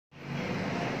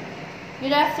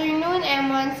Good afternoon,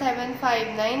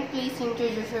 M1759. Please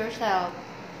introduce yourself.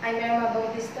 I'm Irma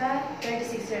Bautista,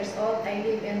 36 years old. I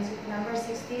live in number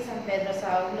 60 San Pedro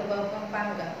Sao, Lubao,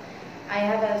 Pampanga. I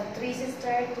have three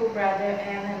sisters, two brothers,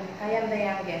 and I am the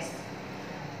youngest.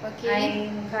 Okay.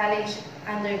 I'm college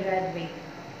undergraduate.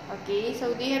 Okay,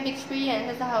 so do you have experience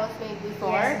as a housemaid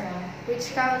before? Yes, ma'am.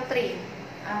 Which country?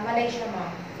 Malaysia, ma'am.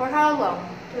 For how long?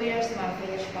 2 years, ma'am.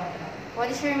 Finished contract.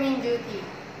 What is your main duty?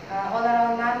 All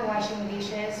around, ma'am. Washing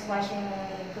dishes, washing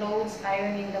clothes,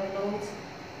 ironing the clothes,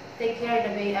 take care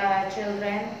of the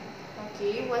children.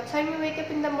 Okay, what time you wake up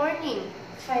in the morning?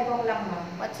 5 o'clock, ma'am.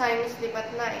 What time you sleep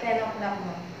at night? 10 o'clock,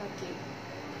 ma'am. Okay.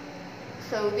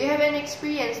 So, do you have any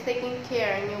experience taking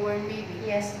care of newborn baby?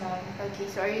 Yes, ma'am. Okay,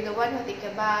 so are you the one who take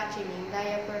a bath, changing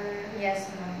diaper?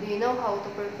 Yes, ma'am. Do you know how to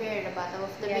prepare the bottle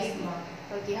of the Yes, baby? ma'am.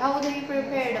 Okay, how do you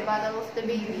prepare the bottle of the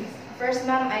baby? First,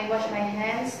 ma'am, I wash my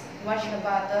hands, wash the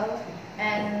bottle,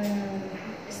 and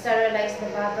sterilize the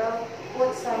bottle,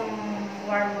 put some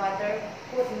warm water,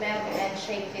 put milk, and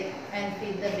shake it, and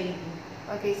feed the baby.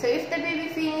 Okay, so if the baby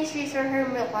finishes or her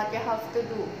milk, what you have to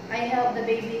do? I help the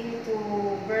baby to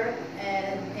burp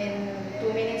and in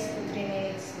 2 minutes to 3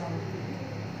 minutes, ma'am.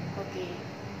 Okay.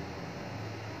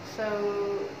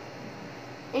 So,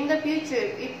 in the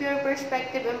future, if your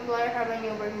prospective employer have a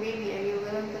newborn baby, are you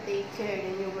willing to take care of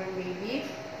the newborn baby?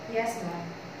 Yes, ma'am.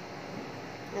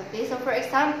 Okay, so for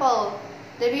example,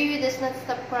 the baby does not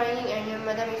stop crying and your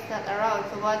madam is not around,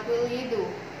 so what will you do?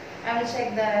 I will check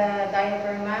the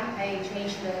diaper, ma'am. I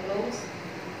change the clothes.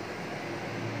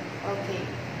 Okay.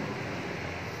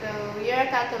 So, you're a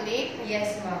Catholic?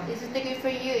 Yes, ma'am. Is it okay for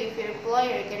you if your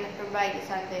employer cannot provide a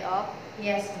Sunday off?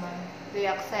 Yes, ma'am. Do you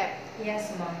accept?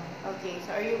 Yes, ma'am. Okay,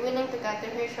 so are you willing to cut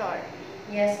her hair short?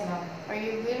 Yes, ma'am. Are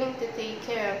you willing to take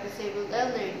care of disabled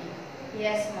elderly?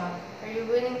 Yes, ma'am. Are you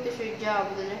willing to share job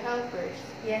with other helpers?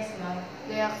 Yes, ma'am.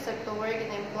 Do you accept to work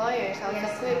in employers house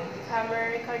Yes, equipped with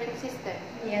camera recording system?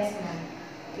 Yes, ma'am.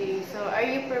 Okay, so are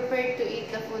you prepared to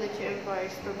eat the food that your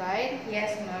employers provide?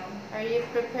 Yes, ma'am. Are you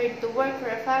prepared to work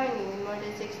for a family with more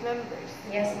than 6 members?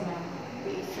 Yes, ma'am.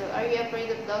 Okay, so are you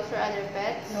afraid of dogs or other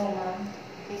pets? No, ma'am.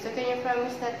 Okay, so can you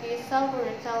promise not to use cell phone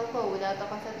or telephone without the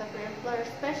consent of your employer,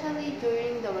 especially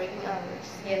during the working hours?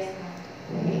 Yes, ma'am.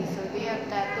 Okay, so do you have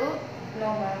tattoo? No,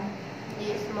 ma'am. Do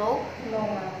you smoke? No,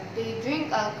 ma'am. Do you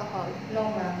drink alcohol? No,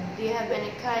 ma'am. Do you have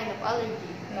any kind of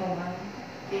allergy? No, ma'am.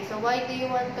 Okay, so why do you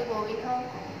want to go in Hong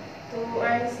Kong? To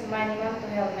earn money, ma'am, to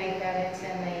help my parents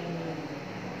and my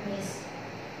niece.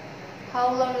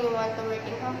 How long you want to work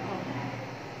in Hong Kong?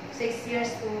 6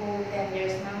 years to 10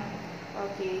 years, ma'am.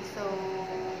 Okay, so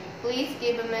please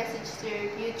give a message to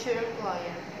your future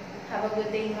employer. Have a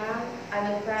good day, ma'am. I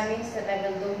will promise that I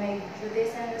will do my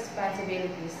duties and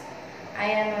responsibilities. I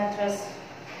am a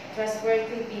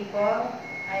trustworthy people.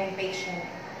 I am patient.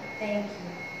 Thank you.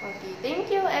 Okay, thank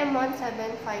you,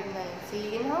 M1759.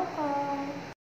 See you in Hong Kong.